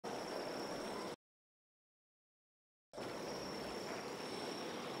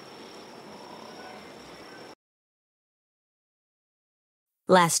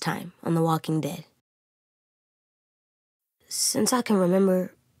last time on The Walking Dead. Since I can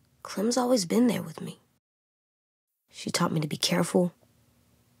remember, Clem's always been there with me. She taught me to be careful,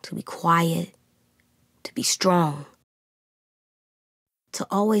 to be quiet, to be strong, to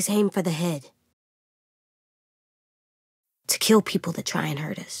always aim for the head, to kill people that try and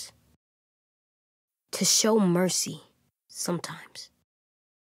hurt us, to show mercy sometimes.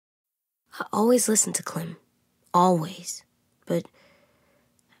 I always listen to Clem, always, but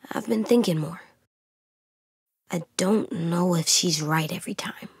I've been thinking more. I don't know if she's right every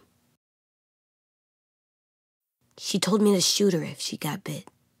time. She told me to shoot her if she got bit.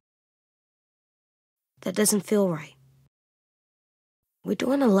 That doesn't feel right. We're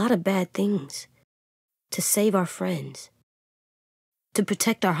doing a lot of bad things to save our friends, to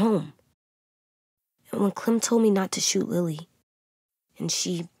protect our home. And when Clem told me not to shoot Lily, and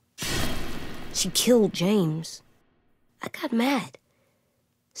she killed James, I got mad.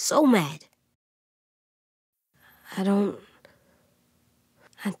 So mad. I don't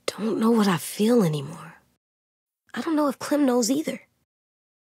know what I feel anymore. I don't know if Clem knows either.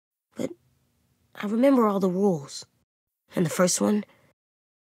 But I remember all the rules. And the first one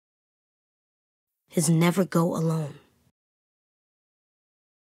is never go alone.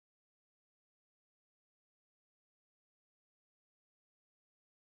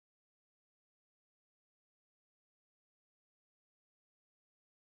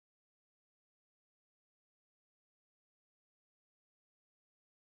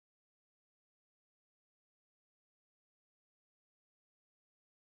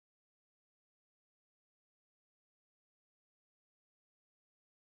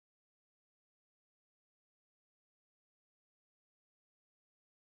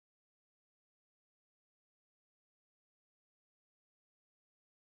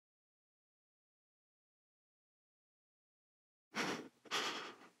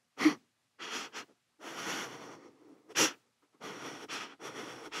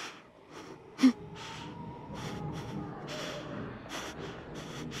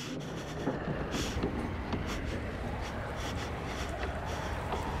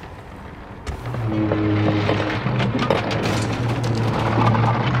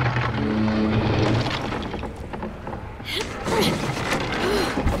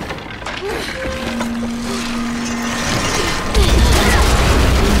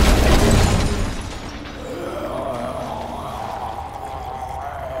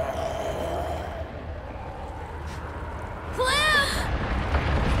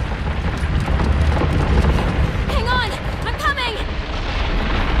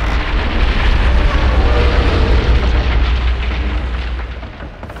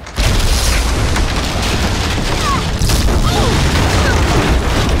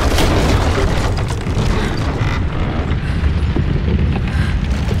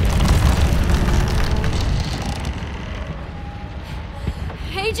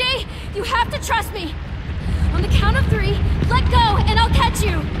 Trust me. On the count of 3, let go and I'll catch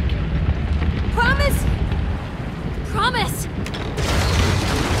you. Promise? Promise.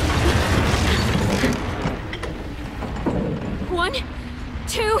 1,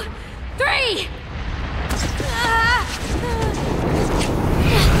 2, 3.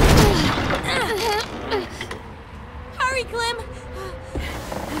 Hurry, Clem.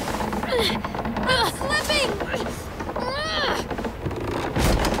 I'm slipping.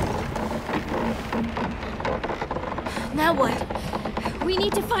 Now what? We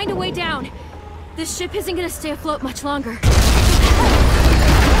need to find a way down. This ship isn't gonna stay afloat much longer.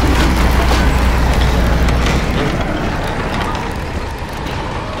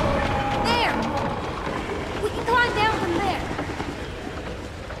 There! We can climb down from there.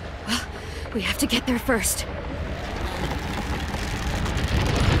 Well, we have to get there first.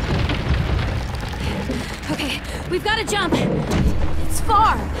 Okay, we've got to jump. It's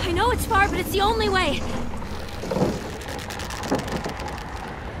far. I know it's far, but it's the only way.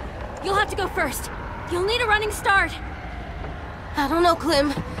 You'll have to go first. You'll need a running start. I don't know,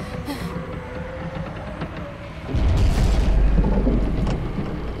 Clem.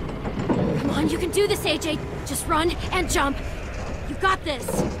 Come on, you can do this, AJ. Just run and jump. You got this.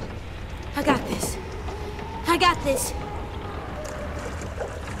 I got this. I got this.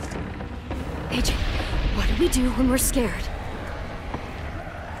 AJ, what do we do when we're scared?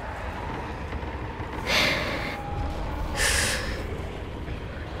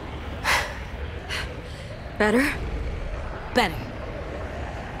 Better? Better.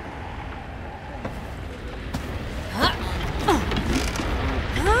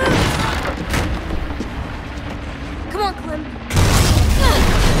 Come on, Clem.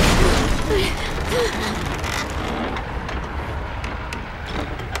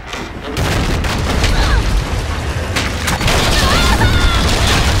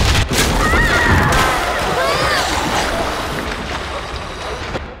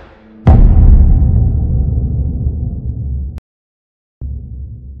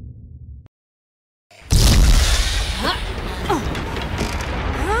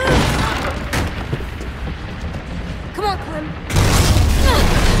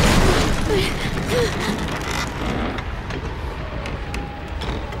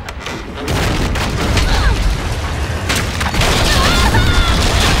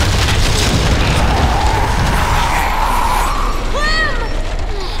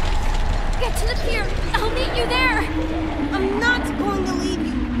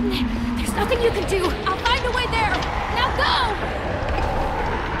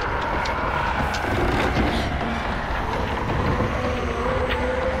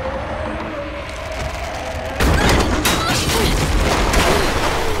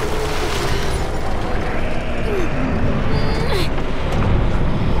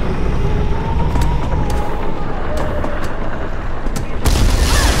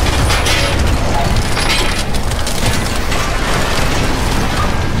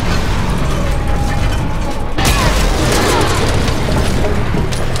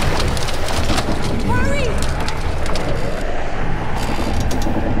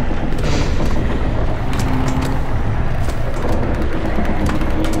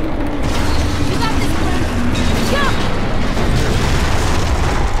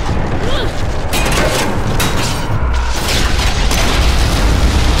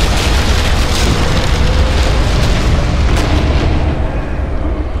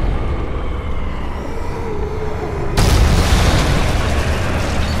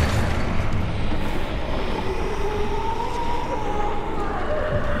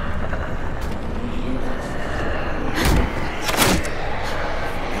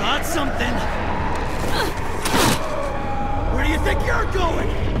 you're going?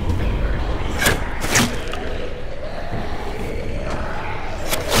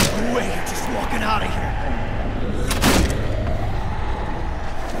 No way you're just walking out of here.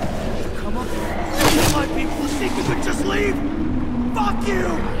 Come on. You want people to think you could just leave? Fuck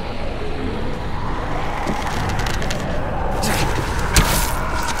you!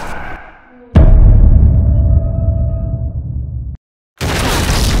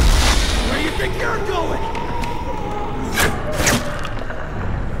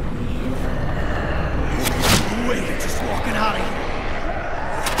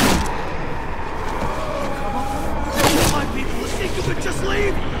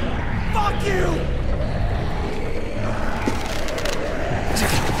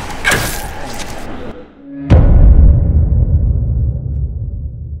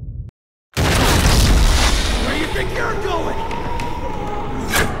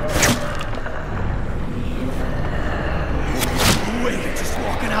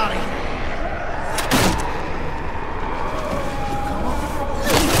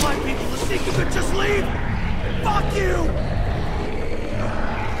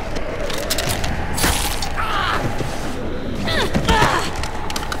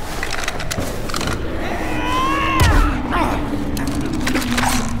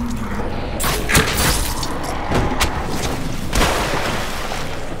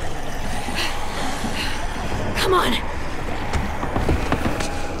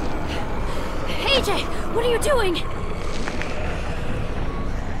 What are you doing?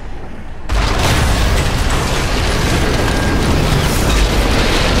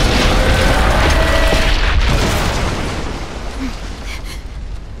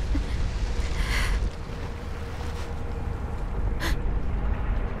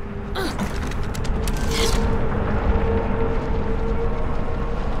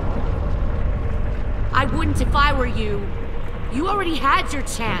 I wouldn't if I were you. You already had your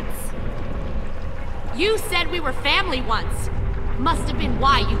chance. You said we were family once. Must have been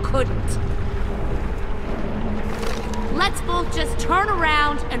why you couldn't. Let's both just turn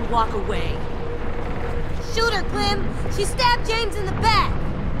around and walk away. Shoot her, Clem! She stabbed James in the back!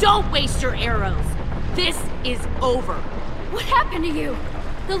 Don't waste your arrows. This is over. What happened to you?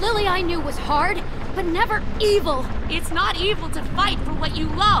 The Lily I knew was hard, but never evil. It's not evil to fight for what you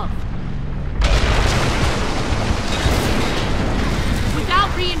love.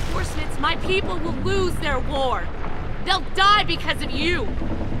 Without reinforcements, my people will lose their war. They'll die because of you.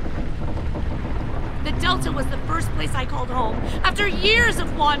 The Delta was the first place I called home after years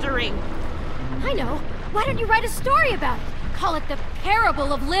of wandering. I know. Why don't you write a story about it? Call it the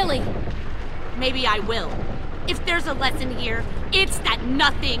Parable of Lily. Maybe I will. If there's a lesson here, it's that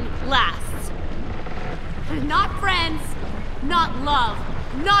nothing lasts. Not friends, not love,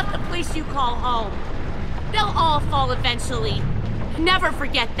 not the place you call home. They'll all fall eventually. Never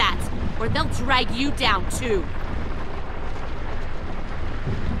forget that, or they'll drag you down too.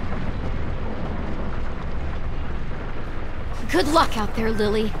 Good luck out there,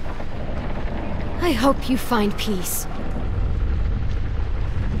 Lily. I hope you find peace.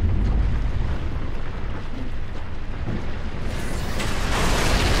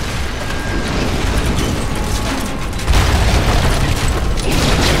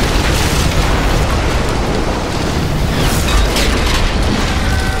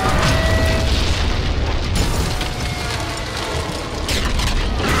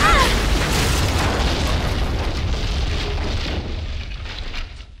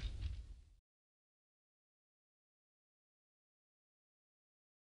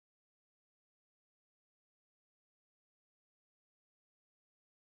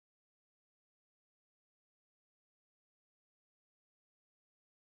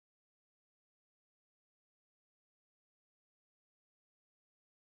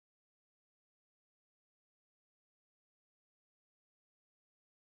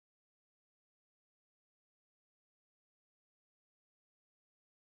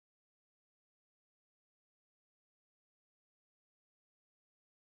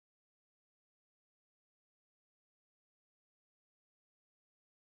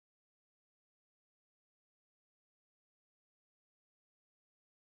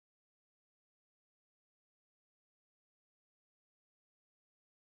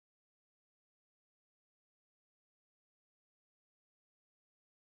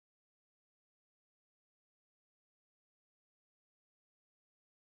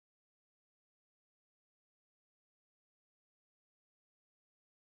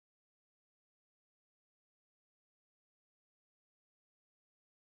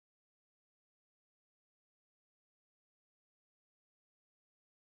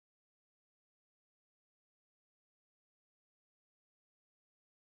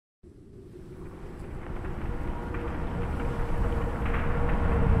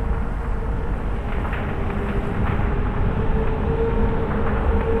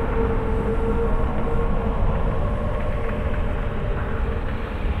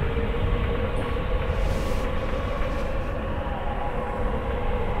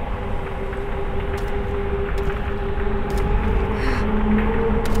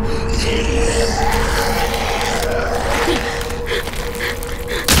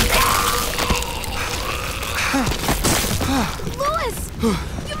 You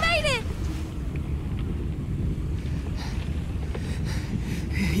made it!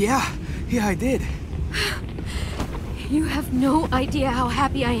 Yeah, I did. You have no idea how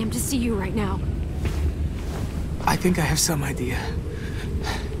happy I am to see you right now. I think I have some idea.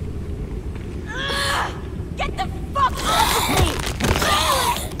 Get the fuck off of me!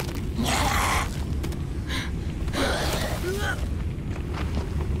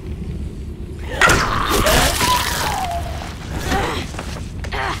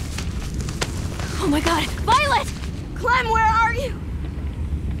 Oh my god, Violet! Clem, where are you?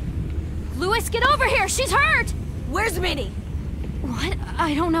 Louis, get over here! She's hurt! Where's Minnie? What?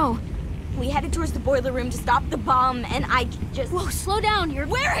 I don't know. We headed towards the boiler room to stop the bomb, and I just... Whoa, slow down, you're...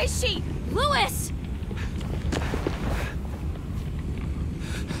 Where is she? Louis!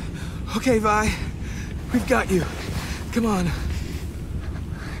 Okay, Vi. We've got you. Come on.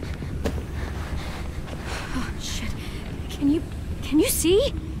 Oh, shit. Can you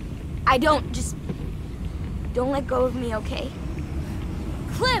see? I don't, just... Don't let go of me, okay?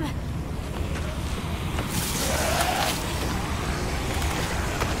 Clem!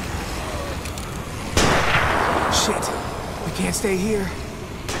 Shit. We can't stay here.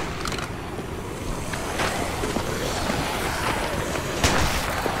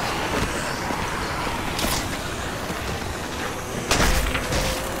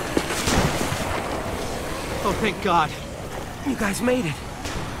 Oh, thank God. You guys made it.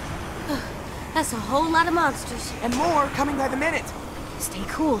 That's a whole lot of monsters. And more coming by the minute. Stay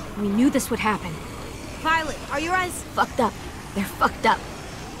cool. We knew this would happen. Violet, are your eyes Fucked up. They're fucked up.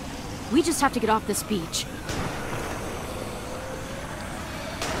 We just have to get off this beach.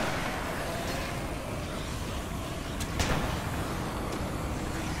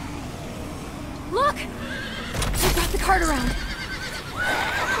 Look! We brought the cart around.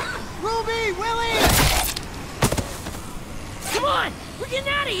 Ruby! Willie! Come on! We're getting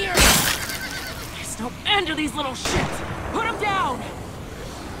out of here! There's no end to these little shits! Put them down!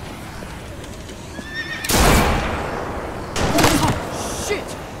 Oh, shit!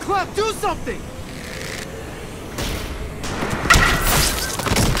 Clem, do something!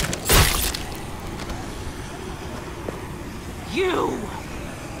 You!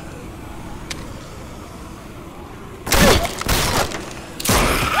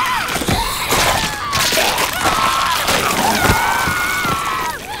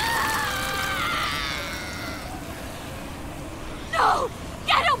 No!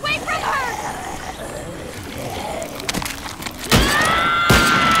 Get away from her!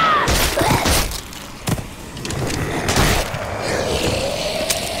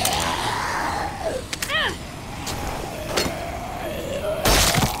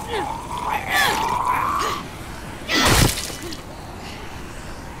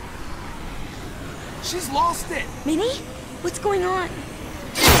 She's lost it! Minnie? What's going on?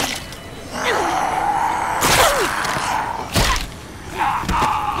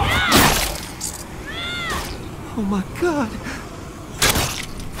 Oh my God!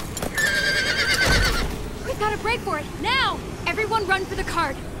 We've got to break for it, now! Everyone run for the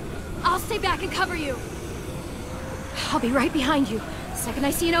cart. I'll stay back and cover you. I'll be right behind you. The second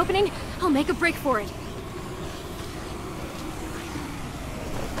I see an opening, I'll make a break for it.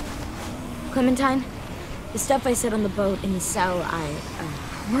 Clementine, the stuff I said on the boat in the cell,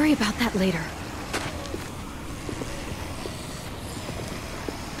 Worry about that later.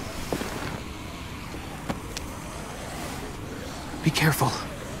 Be careful.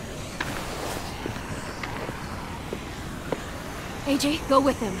 AJ, go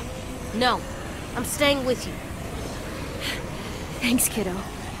with him. No, I'm staying with you. Thanks, kiddo.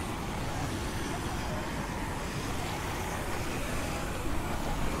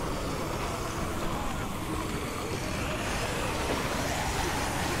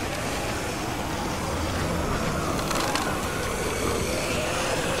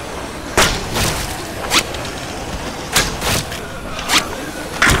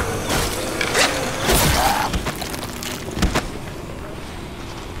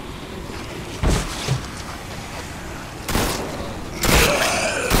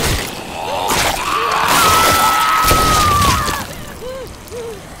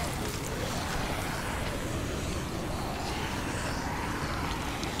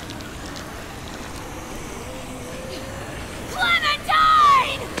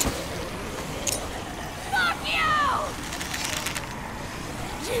 Clementine! Fuck you!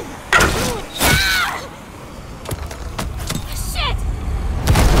 Shit!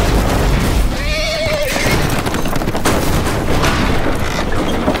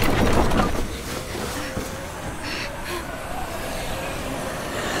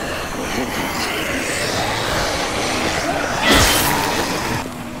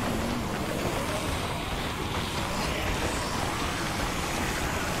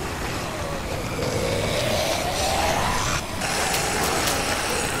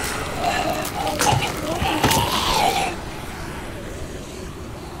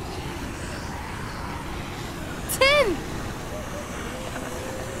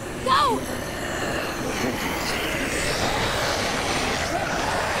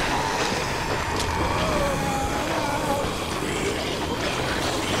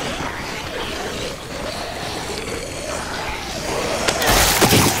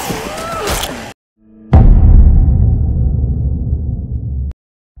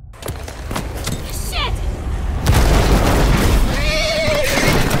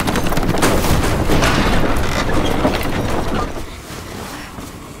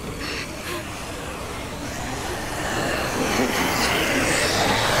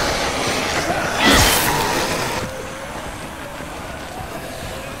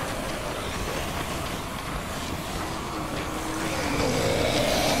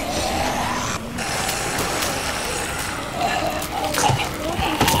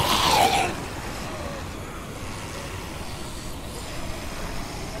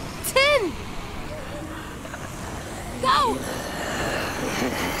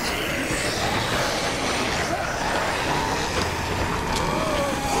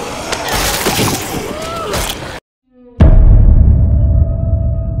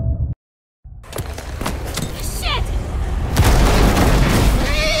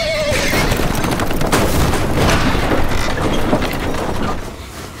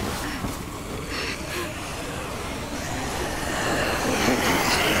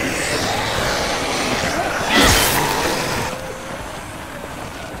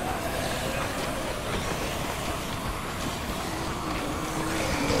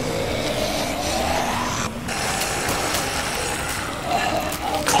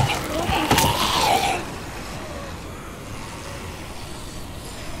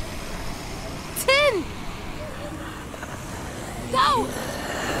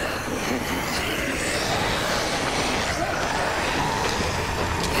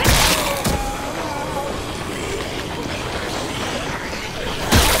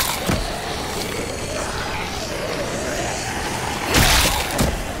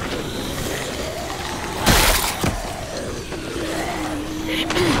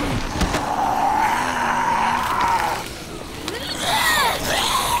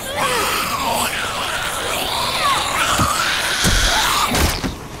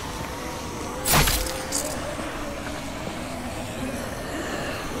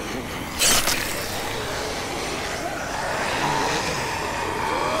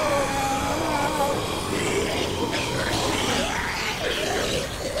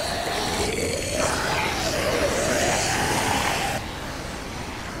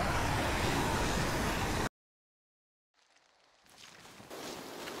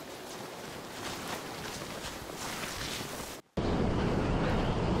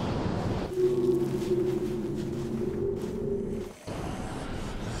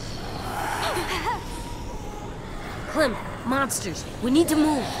 Clem, monsters. We need to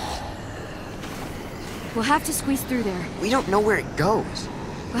move. We'll have to squeeze through there. We don't know where it goes.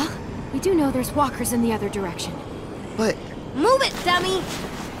 Well, we do know there's walkers in the other direction. But... Move it, dummy!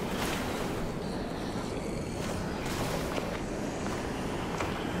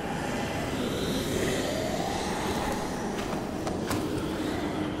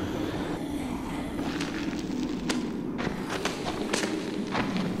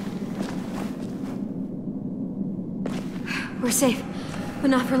 We're safe, but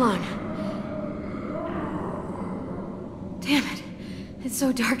not for long. Damn it. It's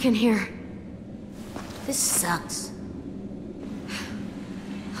so dark in here. This sucks.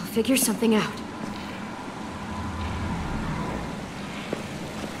 I'll figure something out.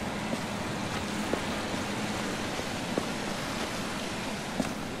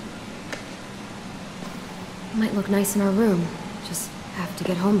 Might look nice in our room. Just have to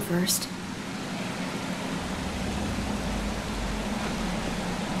get home first.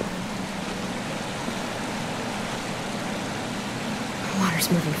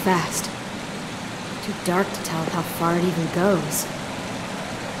 Water's moving fast. Too dark to tell how far it even goes.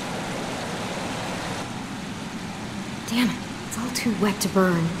 Damn it, it's all too wet to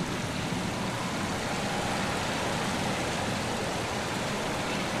burn.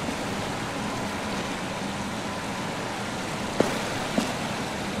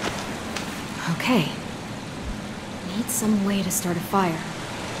 Okay. Need some way to start a fire.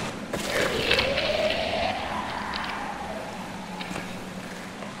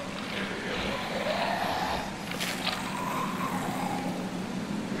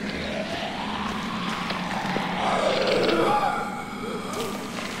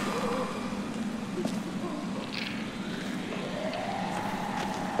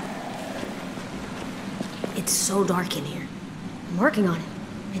 It's so dark in here. I'm working on it.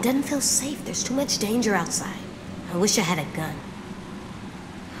 It doesn't feel safe. There's too much danger outside. I wish I had a gun.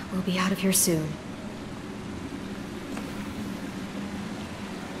 We'll be out of here soon.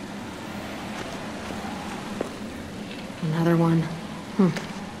 Another one.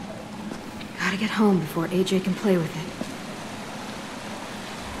 Gotta get home before AJ can play with it.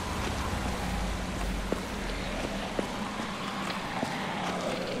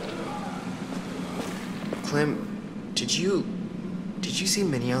 Clem, did you see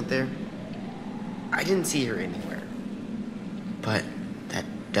Minnie out there? I didn't see her anywhere. But that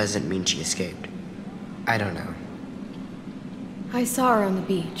doesn't mean she escaped. I don't know. I saw her on the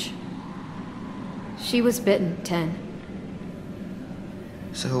beach. She was bitten, 10.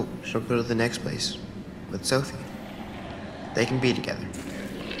 So she'll go to the next place with Sophie. They can be together.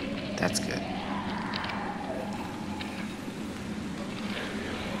 That's good.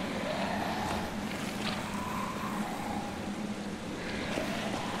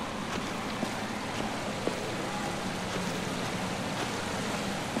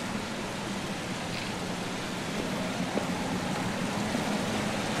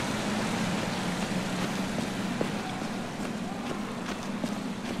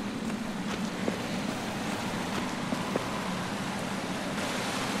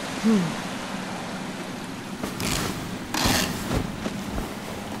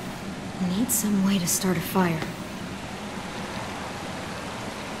 Need some way to start a fire.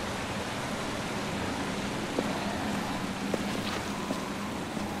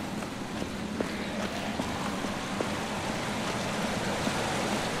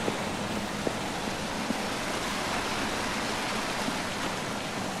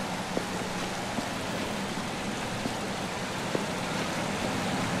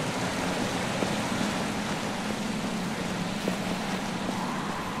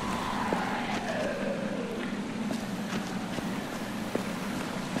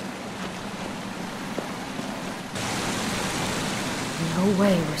 No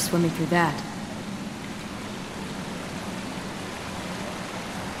way we're swimming through that.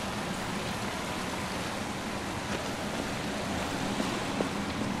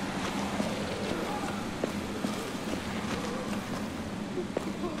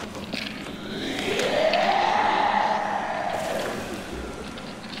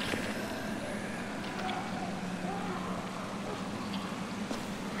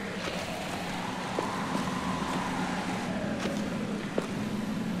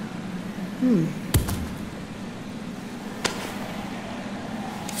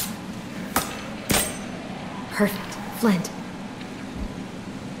 Perfect. Flint.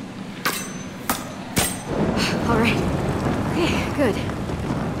 All right. Okay, good.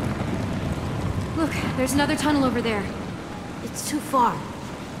 Look, there's another tunnel over there. It's too far.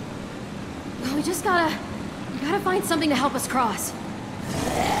 Well, we gotta find something to help us cross.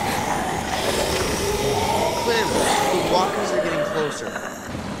 Clem, the walkers are getting closer.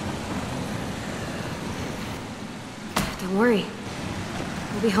 Don't worry.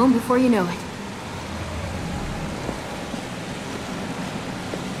 We'll be home before you know it.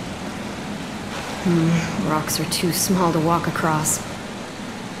 Rocks are too small to walk across.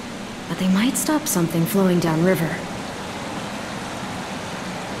 But they might stop something flowing downriver.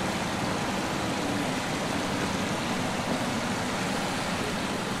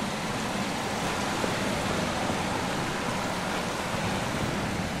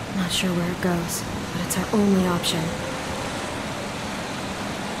 Not sure where it goes, but it's our only option.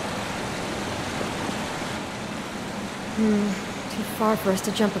 Too far for us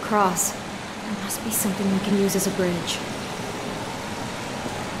to jump across. There must be something we can use as a bridge.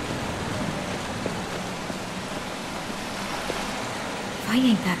 If I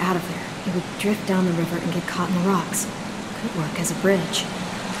yank that out of there, it would drift down the river and get caught in the rocks. Could work as a bridge.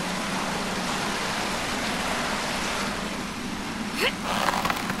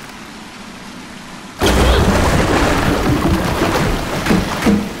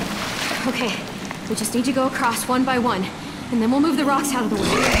 Okay, we just need to go across one by one, and then we'll move the rocks out of the way.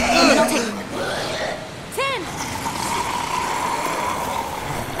 And then I'll take... 10!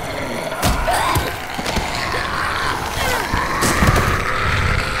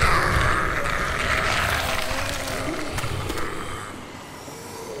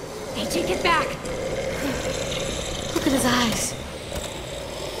 AJ, get back! Look at his eyes.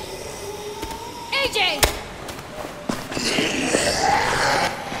 AJ!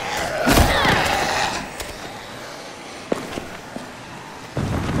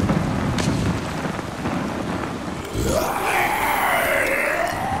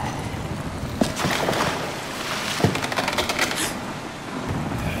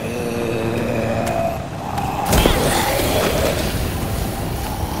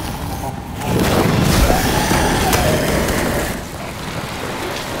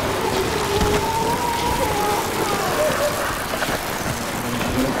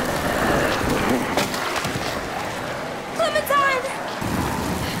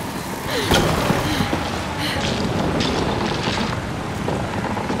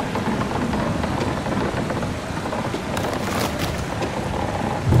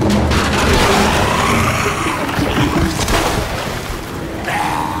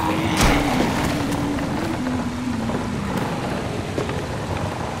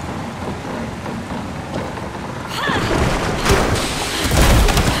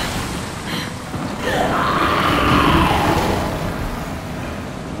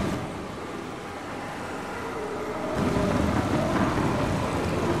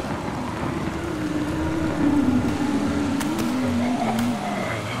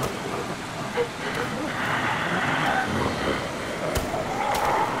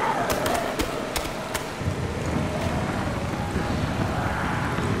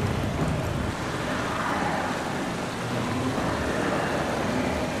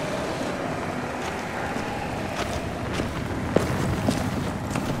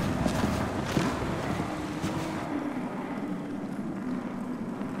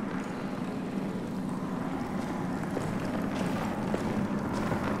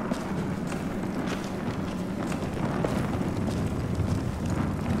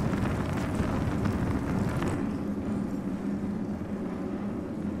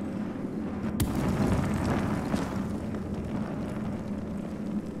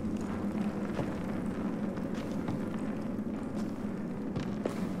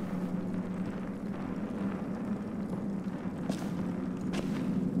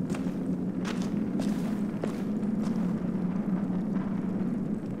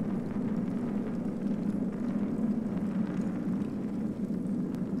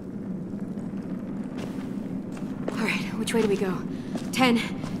 Which way do we go? 10,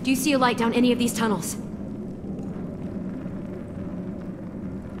 do you see a light down any of these tunnels?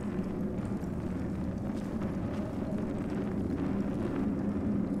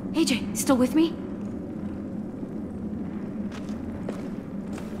 AJ, still with me?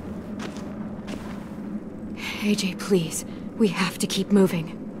 AJ, please. We have to keep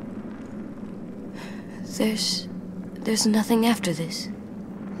moving. There's nothing after this.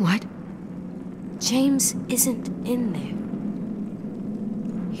 What? James isn't in there.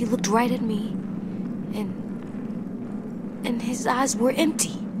 He looked right at me, and his eyes were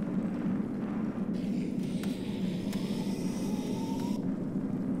empty.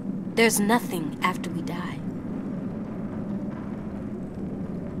 There's nothing after we die.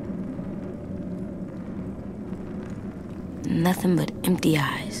 Nothing but empty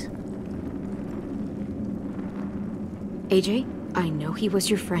eyes. AJ, I know he was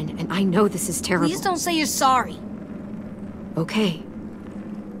your friend, and I know this is terrible. Please don't say you're sorry. Okay.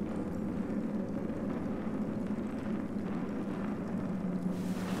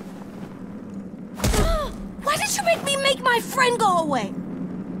 Why did you make my friend go away?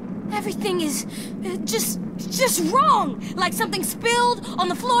 Everything is just wrong. Like something spilled on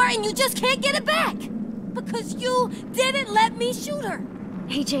the floor and you just can't get it back. Because you didn't let me shoot her.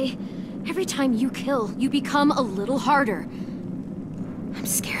 AJ, every time you kill, you become a little harder. I'm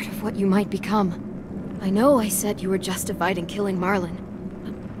scared of what you might become. I know I said you were justified in killing Marlon.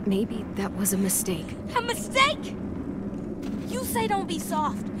 But maybe that was a mistake. A mistake? You say don't be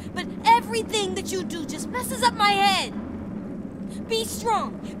soft, but everything that you do just messes up my head. Be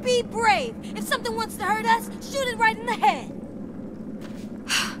strong, be brave. If something wants to hurt us, shoot it right in the head.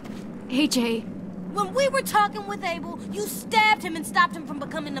 AJ. When we were talking with Abel, you stabbed him and stopped him from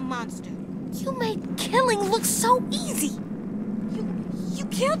becoming a monster. You made killing look so easy. You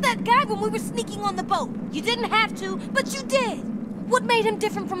killed that guy when we were sneaking on the boat. You didn't have to, but you did. What made him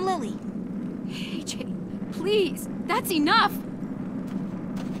different from Lily? AJ, please, that's enough.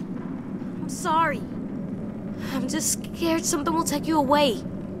 I'm sorry. I'm just scared something will take you away.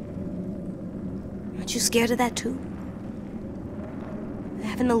 Aren't you scared of that too?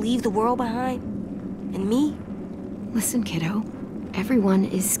 Having to leave the world behind? And me? Listen, kiddo. Everyone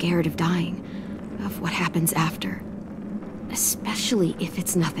is scared of dying, of what happens after. Especially if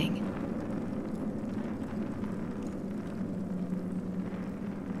it's nothing.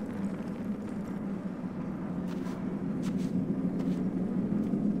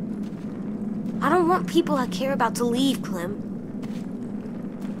 I don't want people I care about to leave, Clem.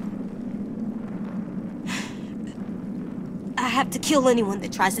 I have to kill anyone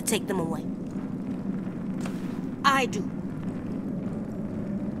that tries to take them away. I do.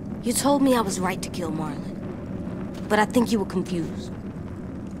 You told me I was right to kill Marlon, but I think you were confused.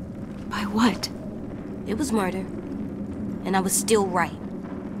 By what? It was murder, and I was still right.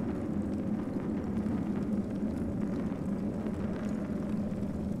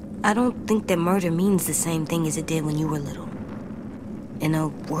 I don't think that murder means the same thing as it did when you were little. In a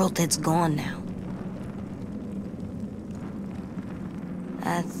world that's gone now.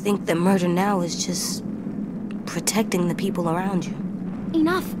 I think that murder now is just protecting the people around you.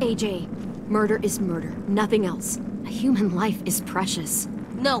 Enough, AJ. Murder is murder, nothing else. A human life is precious.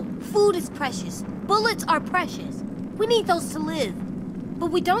 No, food is precious. Bullets are precious. We need those to live.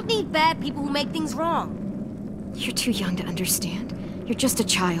 But we don't need bad people who make things wrong. You're too young to understand. You're just a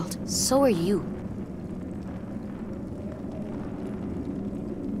child. So are you.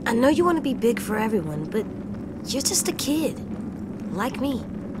 I know you want to be big for everyone, but you're just a kid. Like me.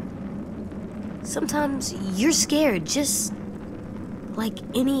 Sometimes you're scared, just like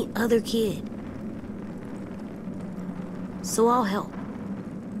any other kid. So I'll help.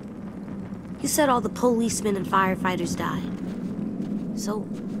 You said all the policemen and firefighters died. So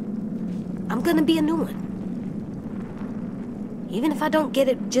I'm gonna be a new one. Even if I don't get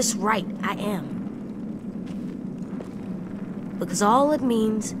it just right, I am. Because all it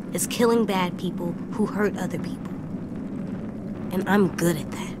means is killing bad people who hurt other people. And I'm good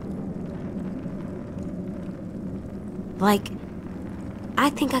at that. Like, I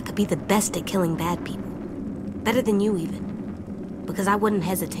think I could be the best at killing bad people. Better than you even. Because I wouldn't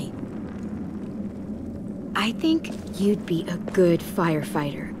hesitate. I think you'd be a good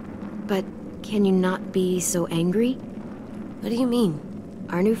firefighter. But can you not be so angry? What do you mean?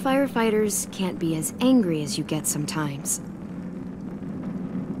 Our new firefighters can't be as angry as you get sometimes.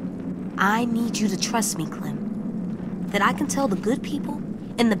 I need you to trust me, Clem. That I can tell the good people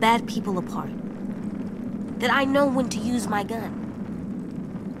and the bad people apart. That I know when to use my gun.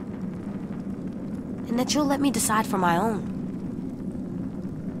 And that you'll let me decide for my own.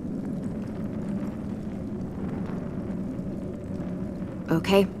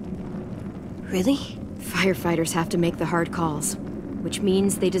 Okay. Really? Firefighters have to make the hard calls, which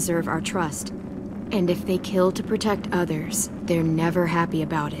means they deserve our trust. And if they kill to protect others, they're never happy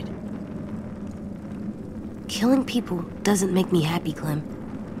about it. Killing people doesn't make me happy, Clem.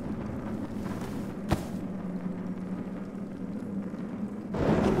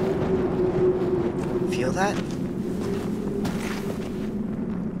 Feel that?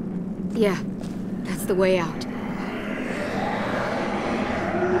 Yeah, that's the way out.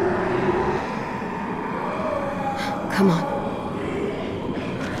 Come on.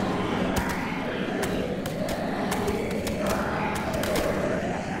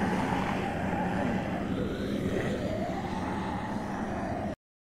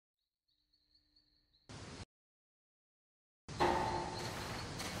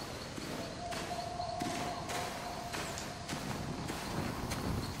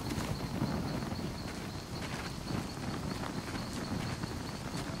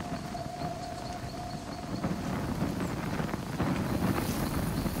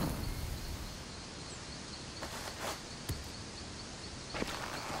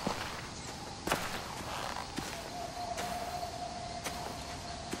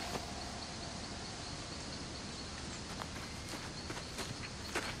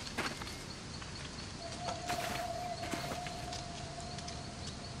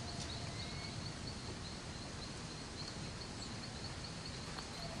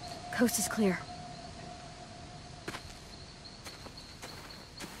 Coast is clear.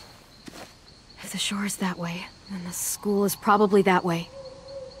 If the shore is that way, then the school is probably that way.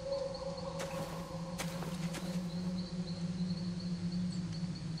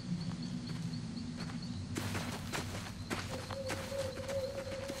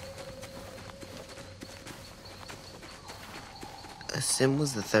 Sim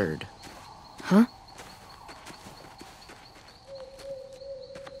was the third. Huh?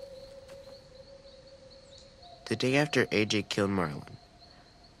 The day after AJ killed Marlon.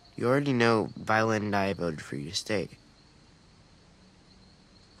 You already know Violet and I voted for you to stay.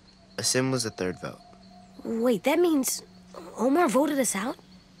 Sim was the third vote. Wait, that means Omar voted us out?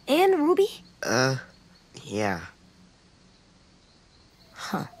 And Ruby? Yeah.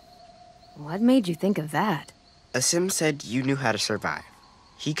 Huh. What made you think of that? Sim said you knew how to survive.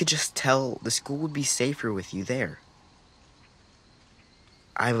 He could just tell the school would be safer with you there.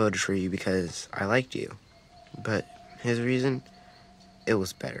 I voted for you because I liked you. But his reason, it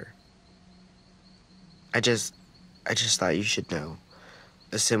was better. I just thought you should know.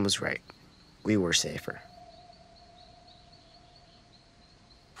 Sim was right. We were safer.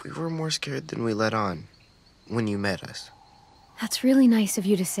 We were more scared than we let on when you met us. That's really nice of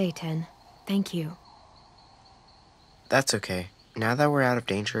you to say, Ten. Thank you. That's okay. Now that we're out of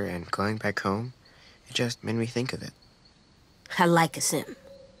danger and going back home, it just made me think of it. I like a sim.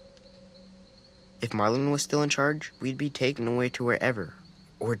 If Marlon was still in charge, we'd be taken away to wherever,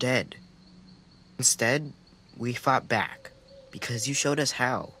 or dead. Instead, we fought back, because you showed us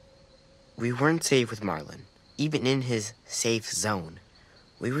how. We weren't safe with Marlon, even in his safe zone.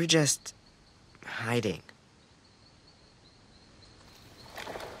 We were just hiding.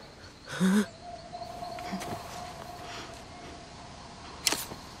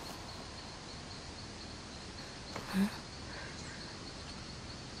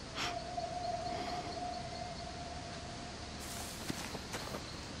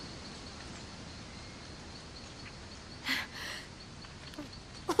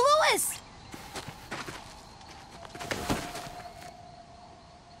 Louis!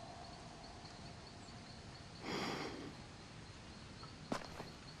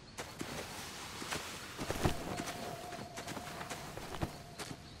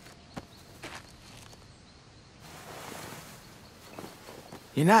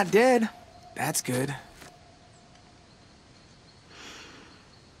 You're not dead. That's good.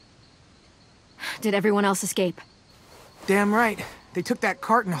 Did everyone else escape? Damn right. They took that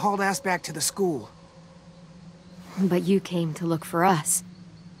cart and hauled ass back to the school. But you came to look for us.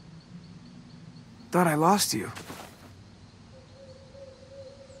 Thought I lost you.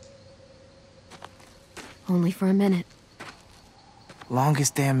 Only for a minute.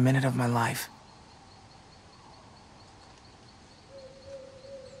 Longest damn minute of my life.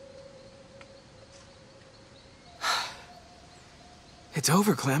 It's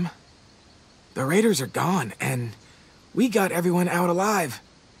over, Clem. The raiders are gone, and we got everyone out alive.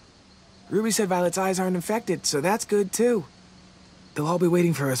 Ruby said Violet's eyes aren't infected, so that's good, too. They'll all be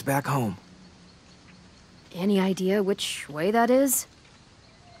waiting for us back home. Any idea which way that is?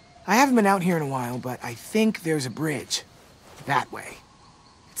 I haven't been out here in a while, but I think there's a bridge. That way.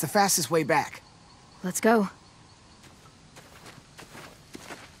 It's the fastest way back. Let's go.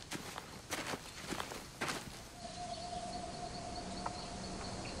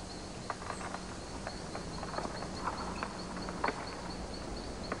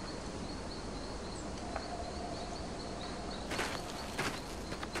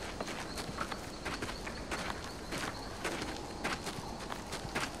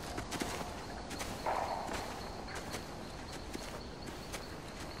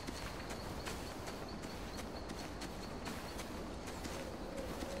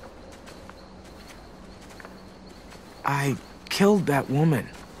 I killed that woman.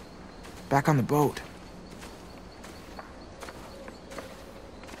 Back on the boat.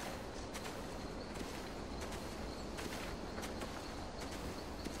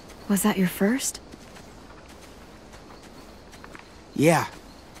 Was that your first? Yeah.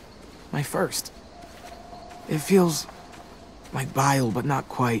 My first. It feels like bile, but not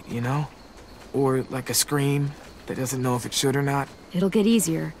quite, you know? Or like a scream that doesn't know if it should or not. It'll get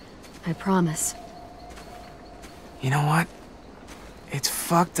easier. I promise. You know what? It's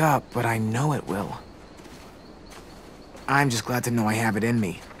fucked up, but I know it will. I'm just glad to know I have it in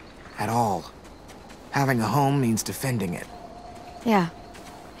me. At all. Having a home means defending it. Yeah.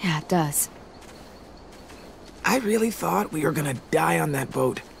 Yeah, it does. I really thought we were gonna die on that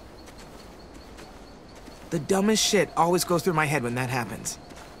boat. The dumbest shit always goes through my head when that happens.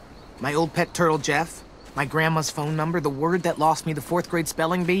 My old pet turtle, Jeff. My grandma's phone number, the word that lost me the 4th grade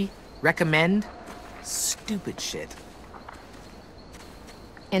spelling bee. Recommend? Stupid shit.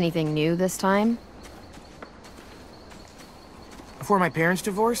 Anything new this time? Before my parents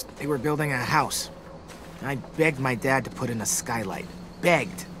divorced, they were building a house. I begged my dad to put in a skylight.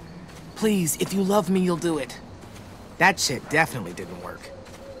 Begged. Please, if you love me, you'll do it. That shit definitely didn't work.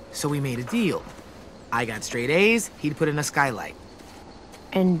 So we made a deal. I got straight A's, he'd put in a skylight.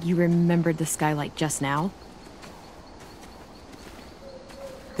 And you remembered the skylight just now?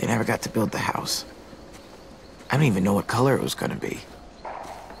 They never got to build the house. I don't even know what color it was gonna be.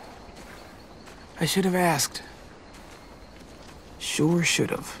 I should have asked. Sure should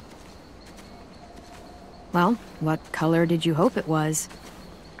have. Well, what color did you hope it was?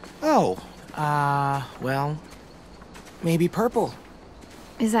 Oh, well, maybe purple.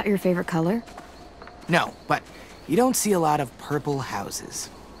 Is that your favorite color? No, but you don't see a lot of purple houses.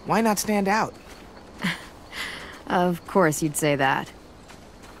 Why not stand out? Of course you'd say that.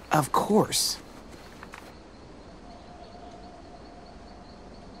 Of course.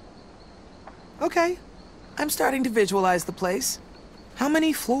 Okay, I'm starting to visualize the place. How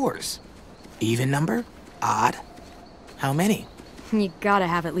many floors? Even number? Odd? How many? You gotta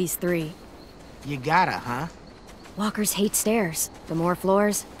have at least 3. You gotta, huh? Walkers hate stairs. The more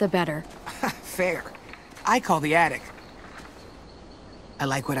floors, the better. Fair. I call the attic. I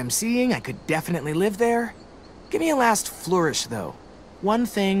like what I'm seeing. I could definitely live there. Give me a last flourish, though. One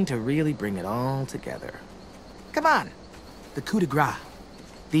thing to really bring it all together. Come on. The coup de grace.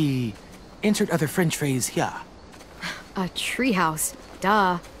 The insert other French phrase here. A treehouse.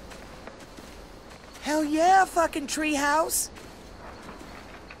 Duh. Hell yeah, fucking treehouse.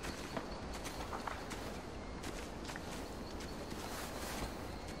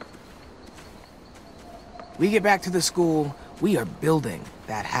 We get back to the school, we are building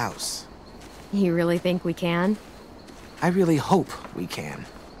that house. You really think we can? I really hope we can.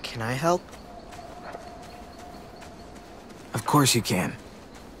 Can I help? Of course you can.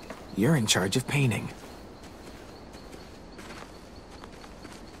 You're in charge of painting.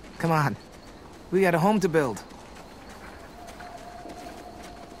 Come on. We got a home to build.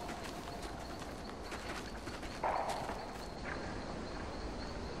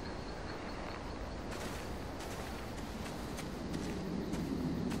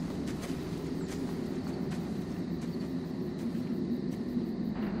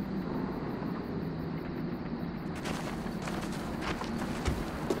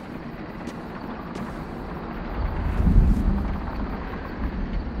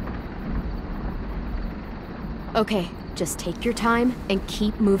 Okay, just take your time and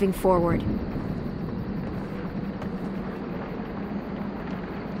keep moving forward.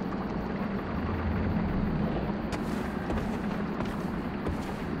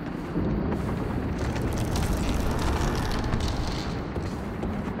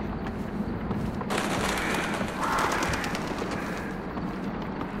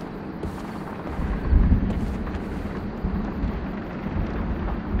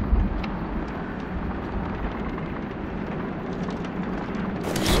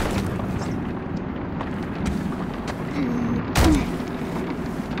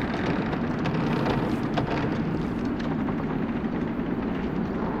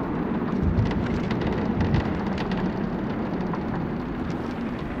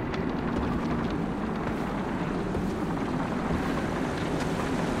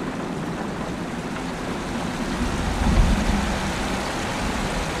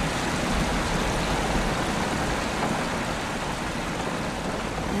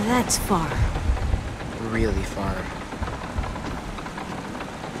 That's far. Really far.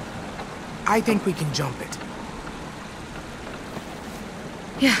 I think we can jump it.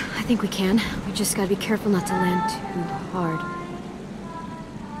 Yeah, I think we can. We just gotta be careful not to land too hard.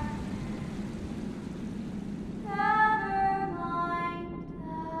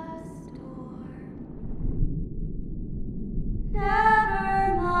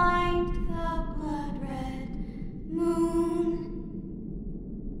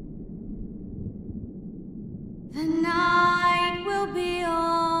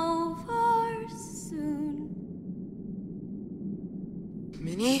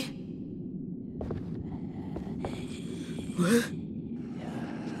 Minnie? What?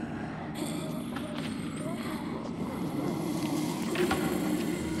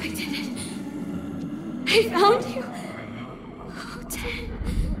 I did it. I found you. Oh, Ted.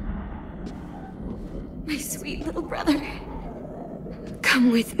 My sweet little brother.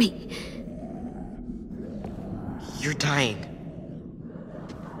 Come with me. You're dying.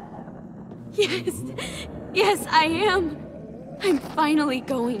 Yes. Yes, I am. I'm finally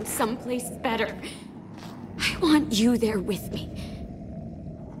going someplace better. I want you there with me.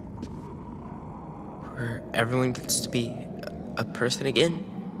 everyone gets to be a person again?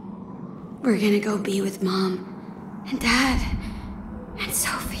 We're gonna go be with Mom and Dad and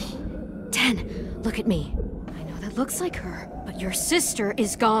Sophie. 10, look at me. I know that looks like her, but your sister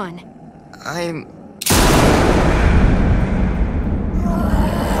is gone.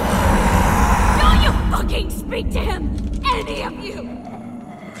 Don't you fucking speak to him! Any of you!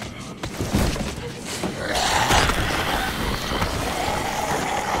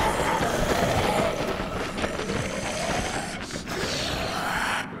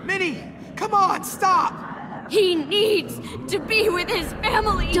 Minnie! Come on, stop! He needs to be with his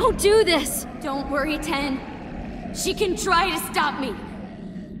family! Don't do this! Don't worry, 10. She can try to stop me.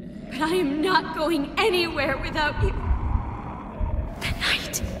 But I am not going anywhere without you. The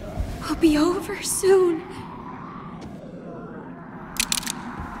night will be over soon.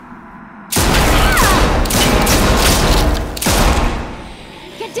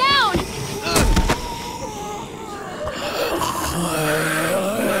 Get down!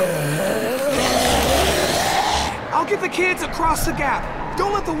 I'll get the kids across the gap.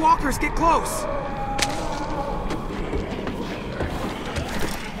 Don't let the walkers get close.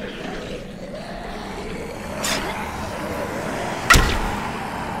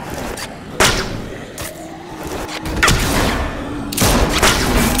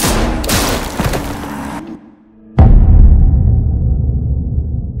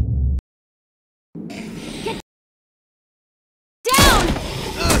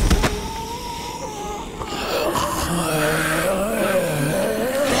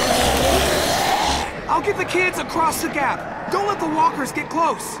 I'll get the kids across the gap. Don't let the walkers get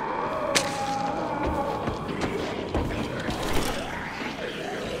close.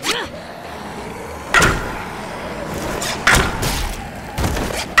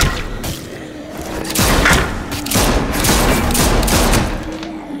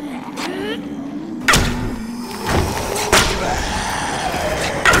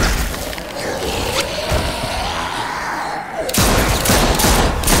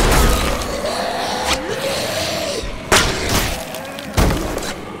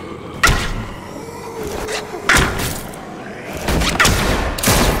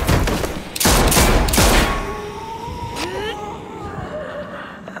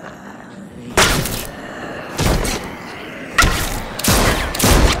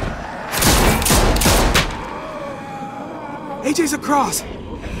 AJ's across.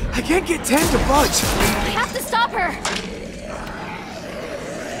 I can't get 10 to budge. I have to stop her!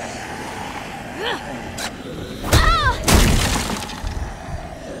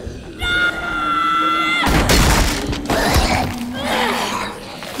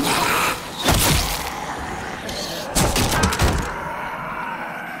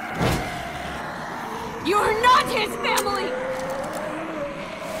 You're not his family!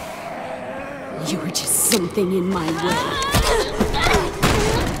 You're just something in my way.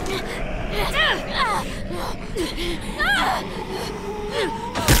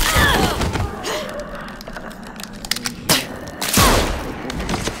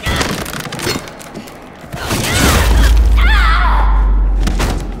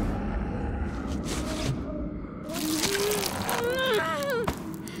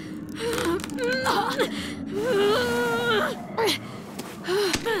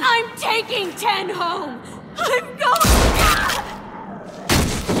 I'm taking 10 home! I'm going...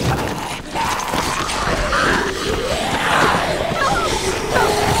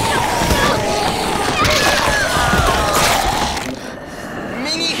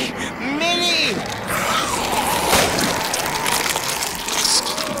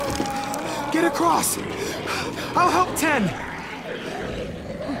 Get across. I'll help 10.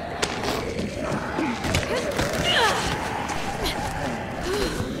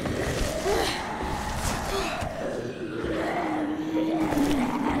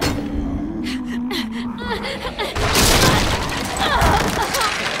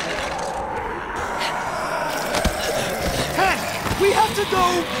 We have to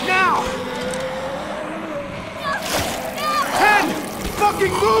go now! 10!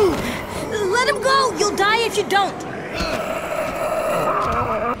 Fucking move! Let him go! You'll die if you don't!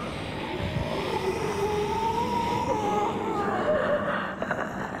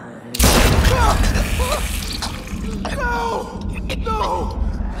 No! No!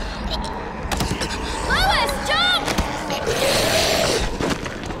 Louis, jump!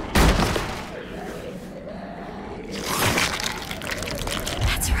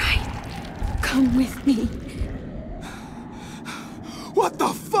 That's right. Come with me. What the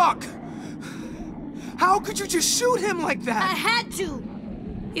fuck? How could you just shoot him like I that? had to!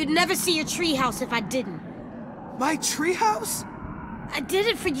 You'd never see your treehouse if I didn't. My treehouse? I did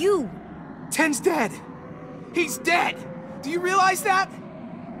it for you. 10's dead. He's dead! Do you realize that?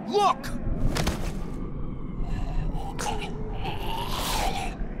 Look!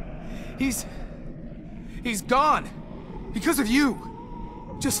 He's gone. Because of you.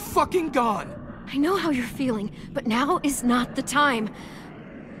 Just fucking gone. I know how you're feeling, but now is not the time.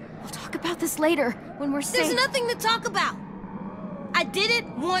 We'll talk about this later, when we're safe. There's nothing to talk about. I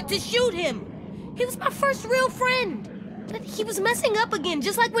didn't want to shoot him. He was my first real friend. But he was messing up again,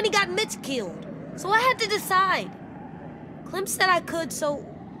 just like when he got Mitch killed. So I had to decide. Clem said I could, so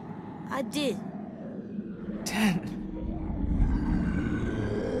I did. 10.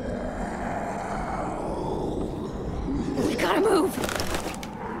 We gotta move.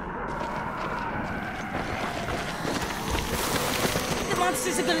 The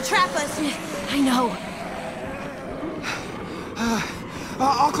monsters are gonna trap us. I know.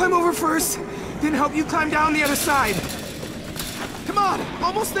 I'll climb over first, then help you climb down the other side. Come on,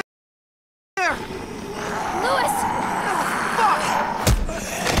 almost there. Louis! Fuck!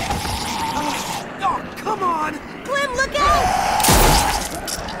 Oh, come on! Clem, look out!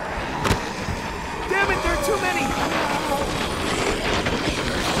 Damn it, there are too many!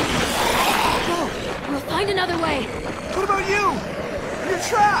 Go. We'll find another way. What about you? You're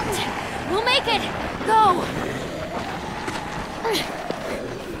trapped! We'll make it. Go.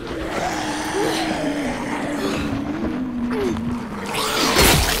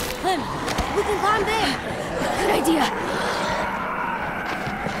 Clem, we can climb there. Good idea.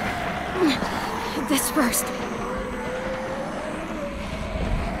 This first.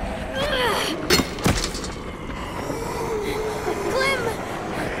 Clem!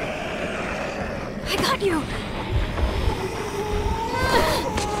 I got you.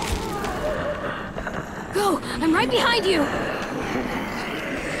 Go. I'm right behind you.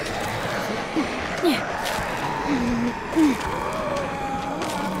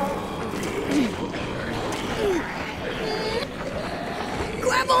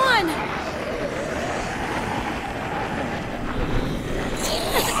 Grab on!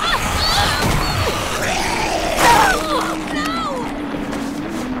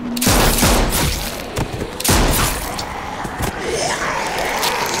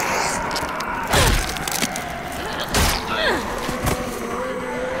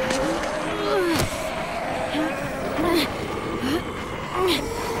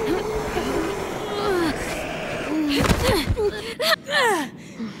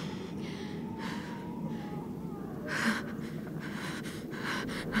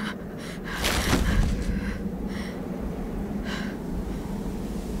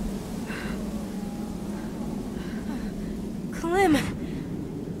 Clem!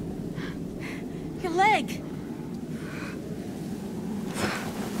 Your leg!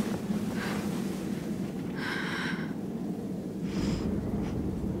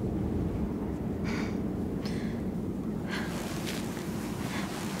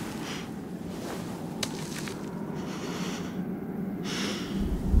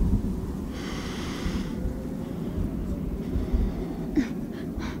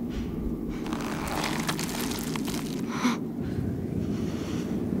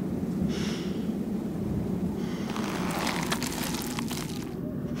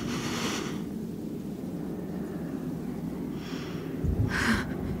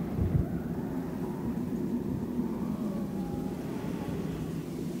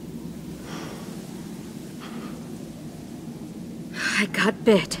 I got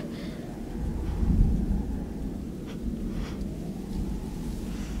bit.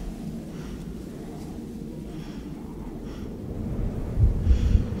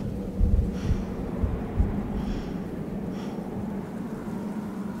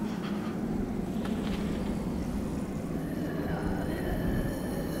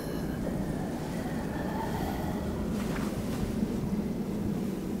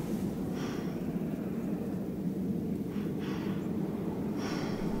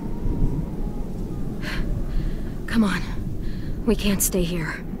 Come on. We can't stay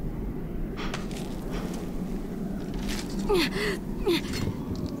here.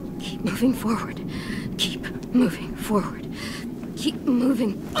 Keep moving forward. Keep moving forward. Keep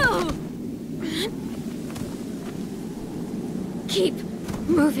moving. Oh! Keep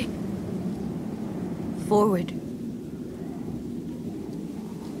moving. Forward.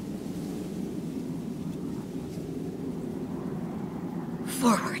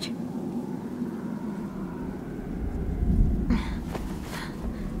 Forward.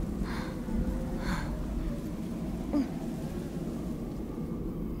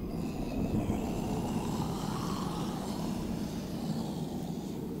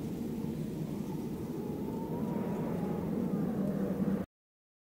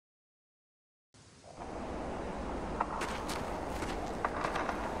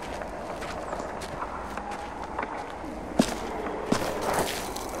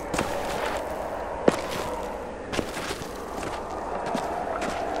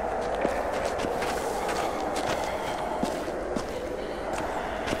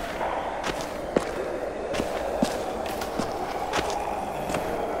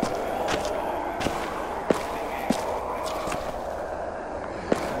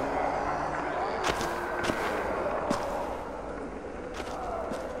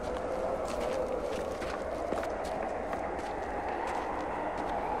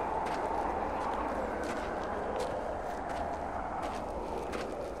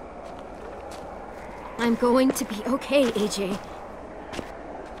 I'm going to be okay, AJ.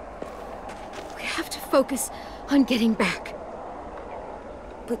 We have to focus on getting back.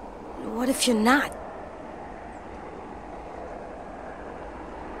 But what if you're not?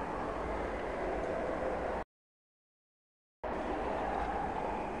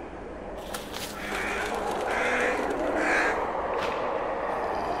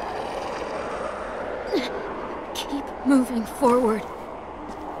 Keep moving forward.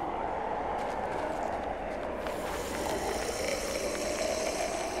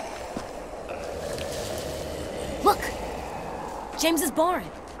 Look! James's barn.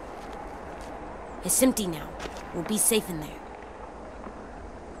 It's empty now. We'll be safe in there.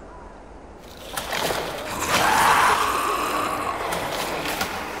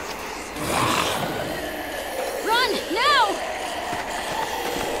 Run, now!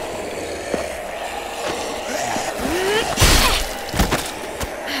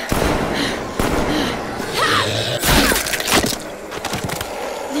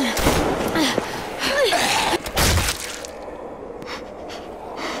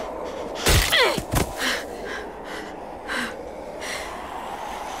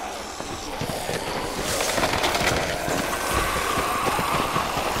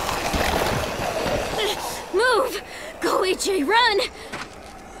 Move! Go, AJ, run!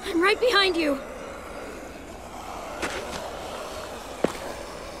 I'm right behind you.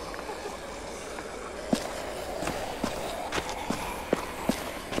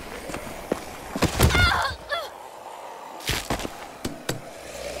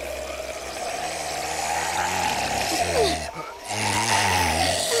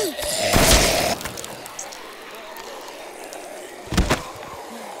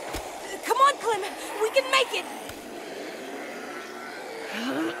 Come on, Clem. We can make it.